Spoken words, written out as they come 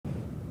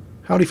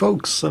Howdy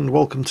folks, and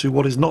welcome to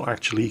what is not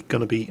actually going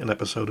to be an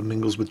episode of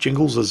Mingles with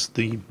Jingles, as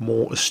the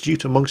more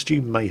astute amongst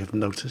you may have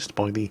noticed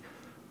by the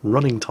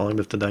running time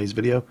of today's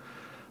video.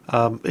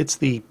 It's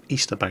the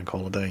Easter bank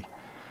holiday,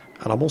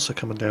 and I'm also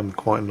coming down with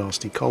quite a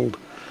nasty cold.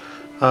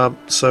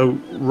 So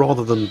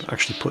rather than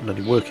actually putting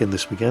any work in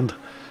this weekend,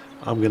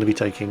 I'm going to be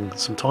taking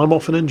some time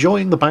off and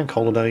enjoying the bank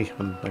holiday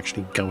and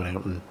actually going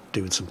out and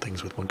doing some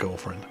things with my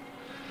girlfriend.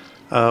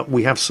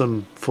 We have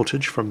some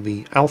footage from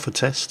the alpha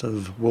test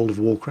of World of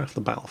Warcraft,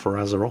 the Battle for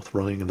Azeroth,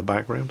 running in the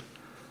background.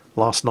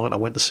 Last night I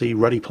went to see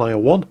Ready Player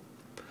One,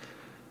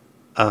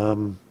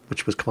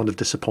 which was kind of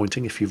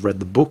disappointing if you've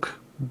read the book,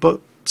 but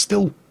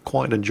still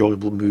quite an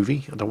enjoyable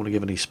movie. I don't want to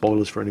give any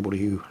spoilers for anybody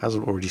who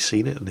hasn't already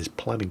seen it and is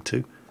planning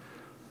to.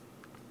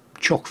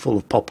 Chock full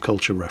of pop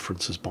culture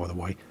references, by the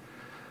way.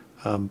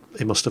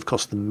 It must have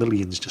cost them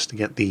millions just to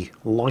get the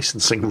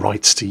licensing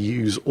rights to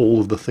use all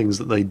of the things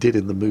that they did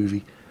in the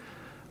movie.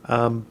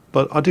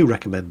 But I do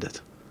recommend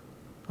it.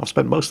 I've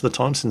spent most of the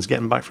time since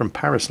getting back from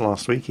Paris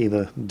last week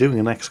either doing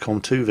an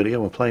XCOM 2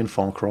 video or playing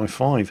Far Cry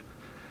 5,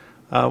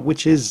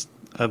 which is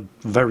a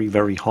very,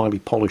 very highly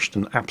polished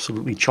and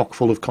absolutely chock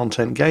full of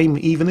content game,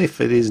 even if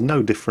it is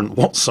no different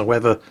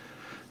whatsoever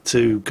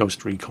to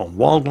Ghost Recon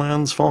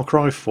Wildlands, Far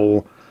Cry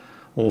 4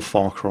 or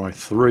Far Cry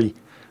 3,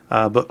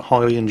 but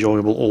highly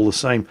enjoyable all the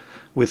same,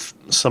 with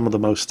some of the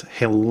most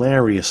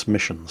hilarious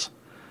missions,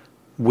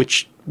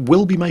 which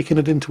will be making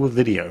it into a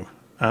video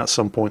at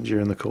some point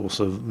during the course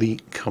of the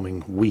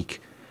coming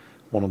week.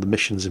 One of the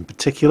missions in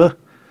particular,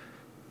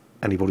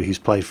 anybody who's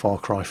played Far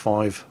Cry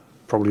 5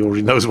 probably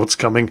already knows what's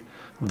coming: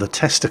 the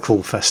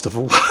Testicle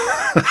Festival.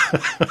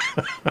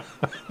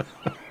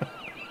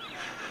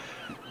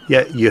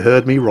 Yeah, you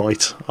heard me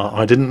right.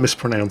 I didn't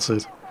mispronounce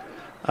it.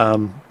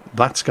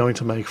 That's going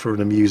to make for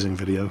an amusing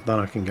video, that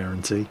I can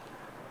guarantee.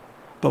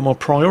 But my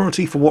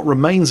priority for what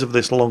remains of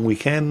this long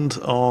weekend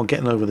are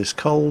getting over this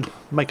cold,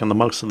 making the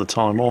most of the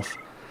time off,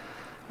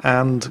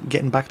 and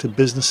getting back to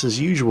business as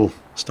usual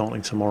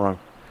starting tomorrow.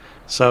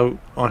 So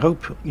I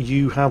hope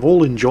you have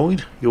all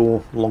enjoyed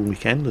your long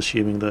weekend,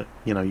 assuming that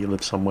you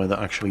live somewhere that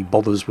actually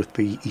bothers with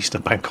the Easter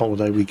bank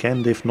holiday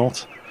weekend. If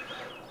not,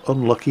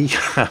 unlucky.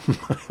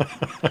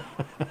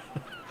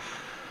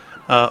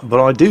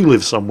 But I do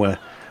live somewhere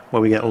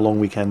where we get a long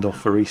weekend off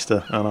for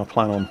Easter, and I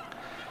plan on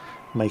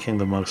making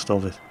the most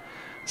of it.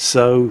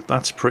 So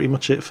that's pretty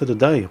much it for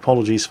today.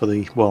 Apologies for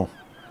the, well,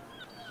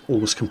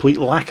 almost complete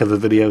lack of a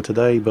video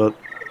today, but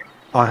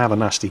I have a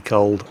nasty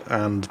cold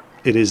and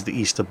it is the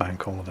Easter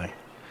bank holiday.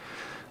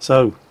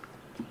 So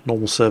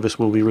normal service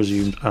will be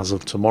resumed as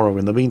of tomorrow.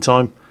 In the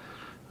meantime,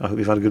 I hope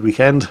you've had a good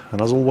weekend,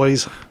 and as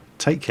always,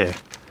 take care,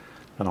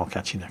 and I'll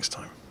catch you next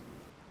time.